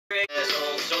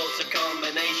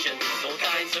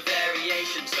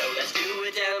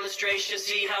demonstration,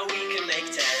 see how we can make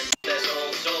 10. There's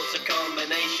all sorts of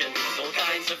combinations, all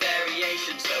kinds of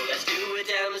variations. So let's do a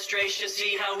demonstration,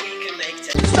 see how we can make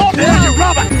 10. Stop there, you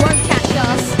rubber! You won't catch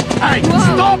us. Hey,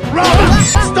 stop, rubber!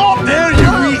 Stop there,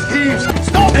 you wee thieves!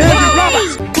 Stop there, you rubber!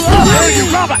 Stop there, you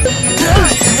rubber!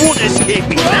 You won't escape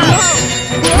me now!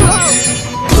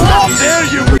 Stop there,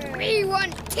 you wee... We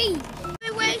want tea.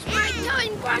 I waste my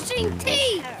time brushing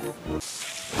teeth.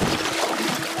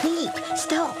 Beep,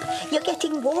 stop. You're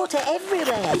getting water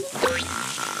everywhere.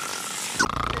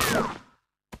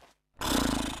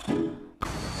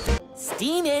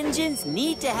 Steam engines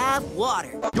need to have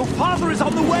water. Your father is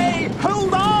on the way!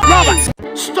 Hold on! Roberts!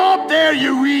 Stop there,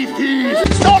 you wee thieves!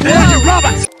 Stop there, you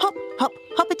Roberts! Hop, hop,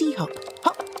 hoppity hop.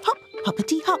 Hop, hop,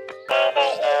 hoppity hop.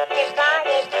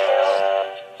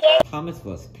 Thomas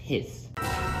was pissed.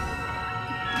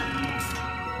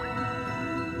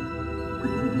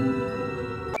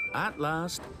 At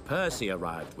last, Percy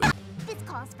arrived with... This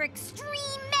calls for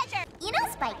extreme measure. You know,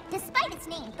 Spike, despite its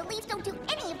name, the leaves don't do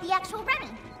any of the actual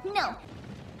running. No.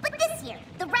 But this year,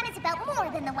 the run is about more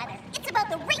than the weather. It's about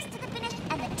the race to the finish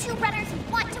and the two runners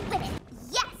who want to win it.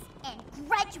 Yes, and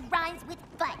grudge rhymes with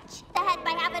fudge. The head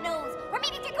by half a nose, or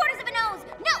maybe 3/4 of a nose.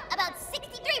 No, about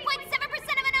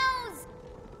 63.7% of a nose.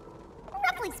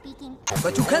 Roughly speaking.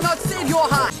 But you cannot save your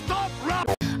hide. Stop,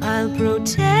 Roberts! I'll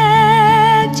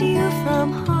protect you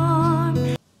from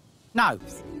harm. No.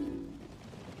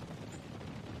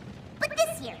 But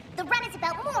this year, the run is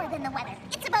about more than the weather.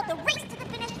 It's about the race to the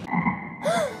finish.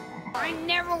 I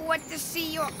never want to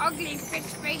see your ugly fish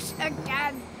face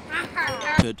again.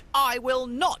 Good. I will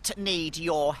not need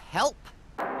your help.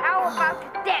 How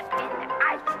about depth in the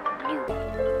ice blue?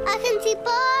 I can see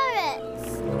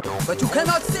pirates. But you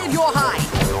cannot save your hide.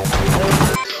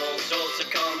 All sorts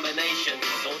of combinations,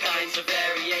 all kinds of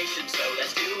variations. So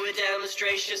let's do a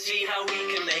demonstration, see how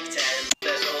we can make 10.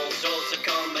 There's all sorts of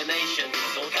combinations,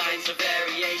 all kinds of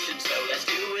variations. So let's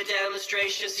do a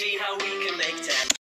demonstration, see how we can make 10.